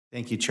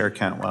Thank you, Chair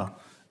Cantwell.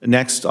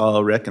 Next,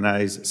 I'll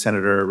recognize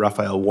Senator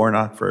Raphael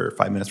Warnock for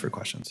 5 minutes for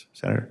questions.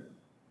 Senator.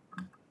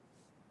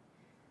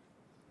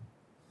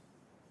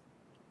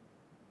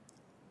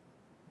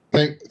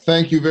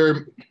 Thank you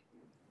very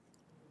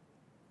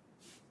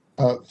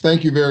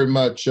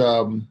much.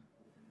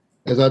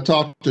 As I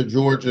talk to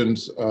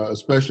Georgians,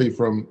 especially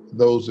from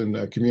those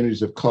in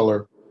communities of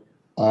color,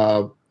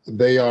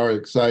 they are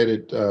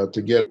excited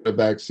to get a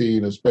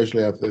vaccine,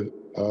 especially after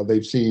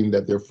they've seen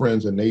that their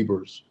friends and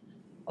neighbors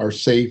are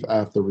safe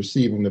after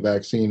receiving the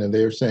vaccine, and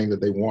they're saying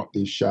that they want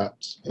these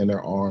shots in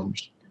their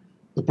arms.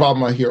 The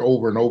problem I hear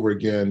over and over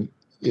again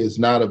is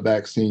not a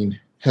vaccine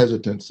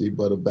hesitancy,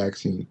 but a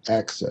vaccine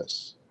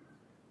access.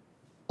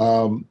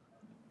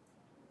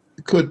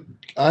 Could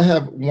I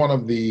have one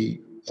of the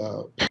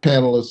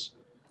panelists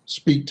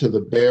speak to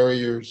the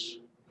barriers?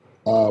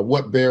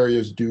 What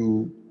barriers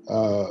do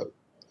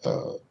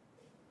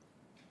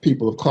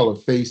people of color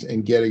face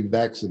in getting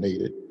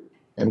vaccinated?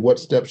 And what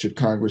steps should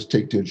Congress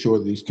take to ensure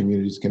that these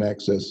communities can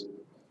access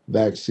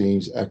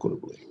vaccines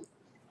equitably?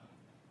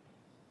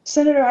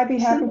 Senator, I'd be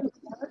happy to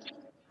start.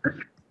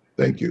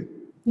 Thank you.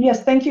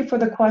 Yes, thank you for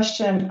the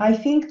question. I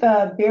think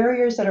the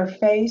barriers that are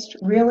faced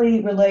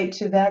really relate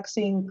to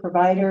vaccine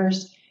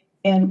providers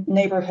in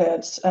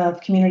neighborhoods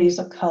of communities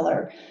of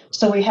color.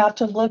 So we have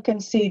to look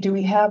and see, do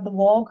we have the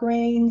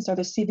Walgreens or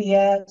the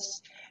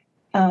CVS,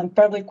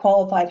 federally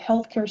qualified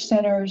healthcare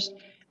centers?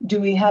 Do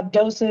we have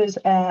doses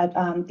at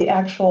the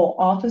actual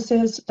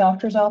offices,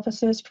 doctor's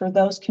offices for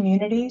those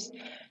communities?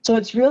 So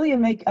it's really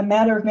a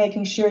matter of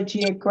making sure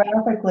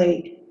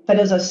geographically that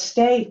as a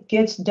state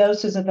gets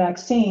doses of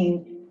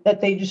vaccine,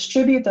 that they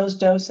distribute those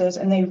doses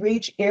and they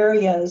reach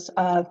areas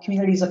of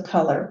communities of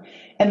color.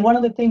 And one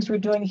of the things we're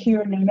doing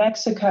here in New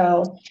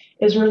Mexico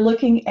is we're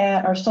looking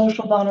at our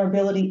social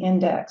vulnerability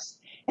index.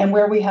 And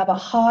where we have a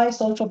high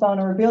social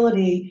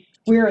vulnerability,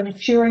 we're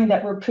ensuring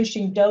that we're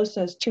pushing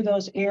doses to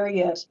those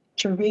areas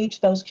to reach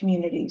those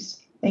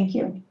communities. Thank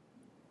you.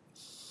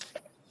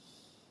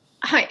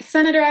 Hi,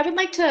 Senator, I would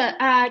like to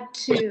add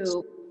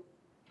to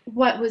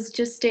what was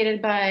just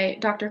stated by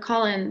Dr.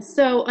 Collins.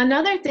 So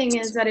another thing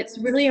is that it's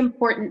really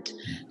important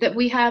that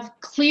we have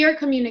clear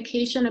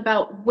communication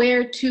about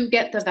where to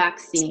get the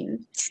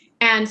vaccine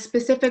and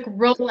specific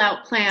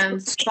rollout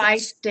plans by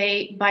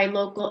state, by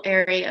local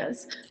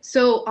areas.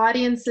 So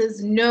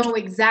audiences know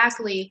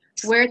exactly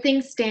where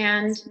things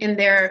stand in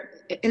their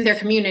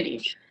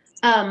community.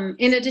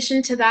 In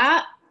addition to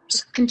that,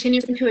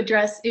 continuing to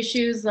address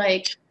issues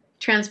like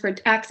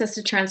access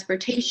to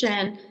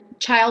transportation,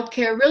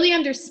 childcare, really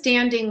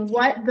understanding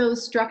what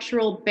those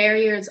structural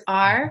barriers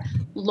are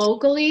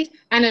locally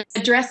and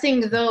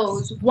addressing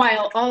those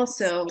while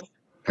also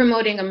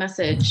promoting a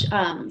message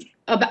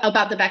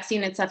about the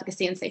vaccine, its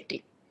efficacy and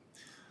safety.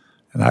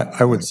 And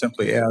I would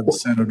simply add,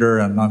 Senator,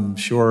 and I'm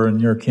sure in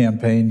your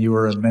campaign you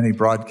were in many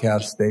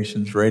broadcast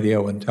stations,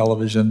 radio and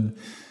television,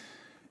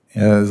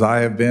 as I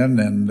have been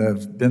and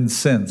have been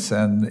since.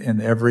 And in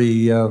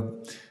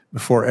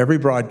before every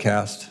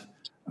broadcast,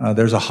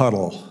 there's a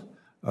huddle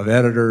of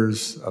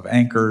editors, of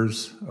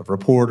anchors, of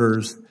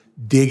reporters,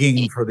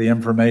 digging for the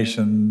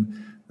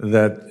information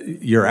that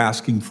you're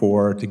asking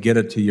for to get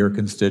it to your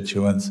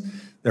constituents.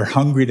 They're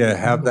hungry to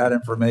have that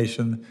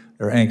information.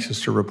 They're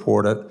anxious to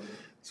report it.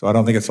 So I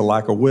don't think it's a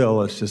lack of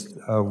will. It's just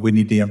we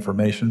need the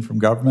information from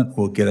government.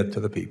 We'll get it to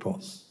the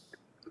people.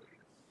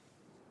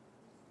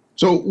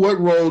 So what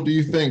role do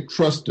you think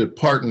trusted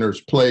partners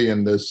play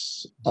in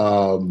this?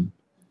 I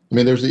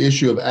mean, there's the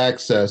issue of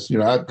access. You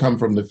know, I've come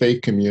from the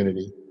faith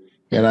community,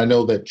 and I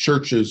know that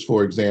churches,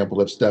 for example,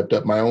 have stepped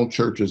up. My own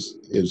church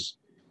is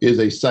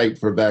a site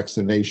for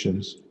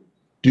vaccinations.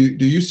 Do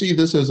you see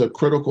this as a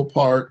critical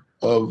part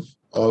of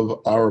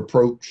our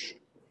approach?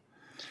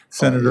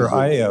 Senator,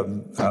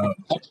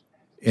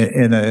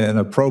 in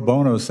a pro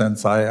bono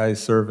sense, I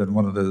serve in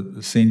one of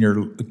the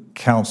senior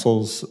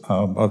councils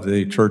of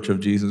the Church of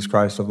Jesus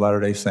Christ of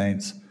Latter-day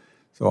Saints.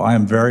 So I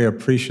am very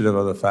appreciative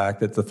of the fact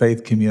that the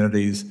faith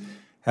communities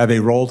have a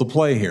role to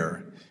play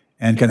here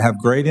and can have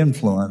great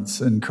influence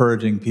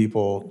encouraging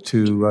people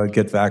to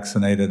get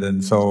vaccinated.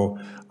 And so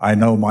I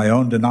know my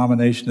own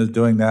denomination is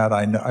doing that.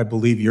 I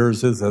believe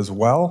yours is as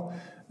well.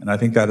 And I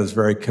think that is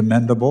very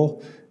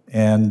commendable.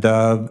 And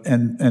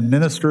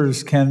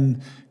ministers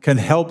can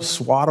help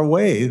swat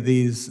away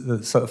these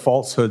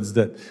falsehoods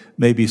that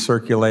may be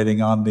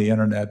circulating on the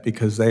internet,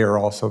 because they are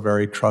also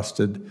very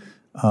trusted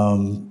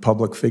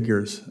public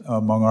figures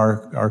among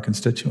our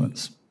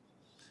constituents.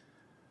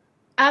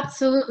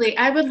 Absolutely.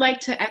 I would like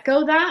to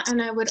echo that.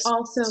 And I would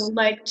also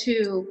like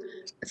to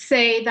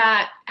say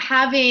that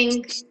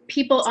having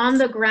people on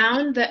the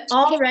ground that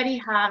already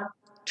have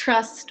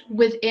trust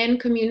within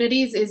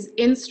communities is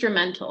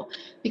instrumental,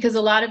 because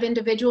a lot of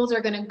individuals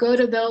are going to go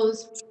to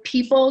those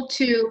people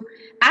to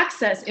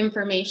access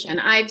information.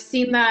 I've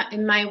seen that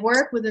in my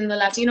work within the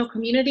Latino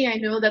community. I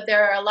know that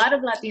there are a lot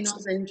of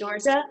Latinos in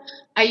Georgia.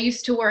 I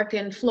used to work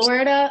in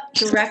Florida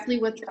directly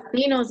with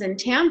Latinos in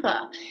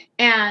Tampa,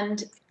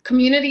 and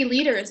community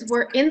leaders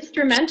were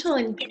instrumental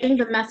in getting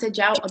the message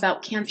out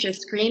about cancer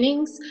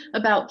screenings,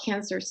 about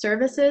cancer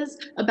services,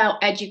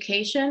 about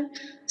education.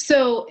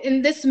 So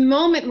in this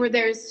moment where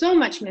there is so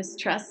much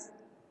mistrust,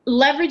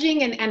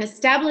 leveraging and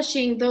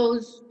establishing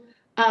those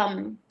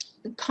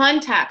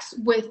contacts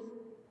with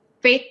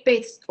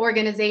faith-based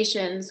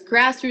organizations,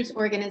 grassroots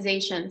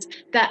organizations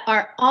that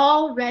are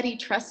already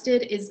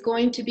trusted is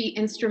going to be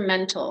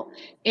instrumental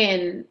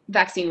in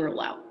vaccine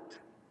rollout.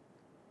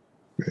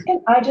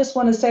 And I just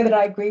want to say that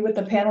I agree with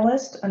the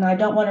panelists, and I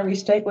don't want to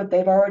restate what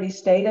they've already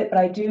stated, but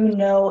I do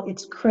know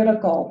it's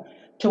critical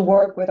to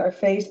work with our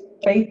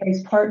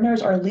faith-based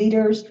partners, our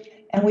leaders,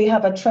 and we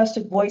have a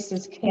Trusted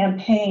Voices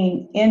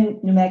campaign in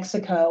New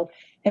Mexico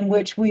in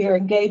which we are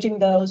engaging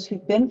those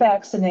who've been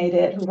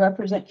vaccinated, who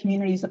represent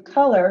communities of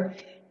color,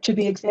 to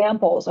be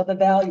examples of the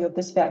value of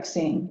this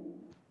vaccine.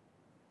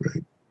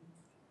 Great.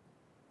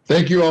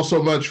 Thank you all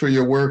so much for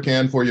your work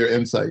and for your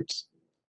insights.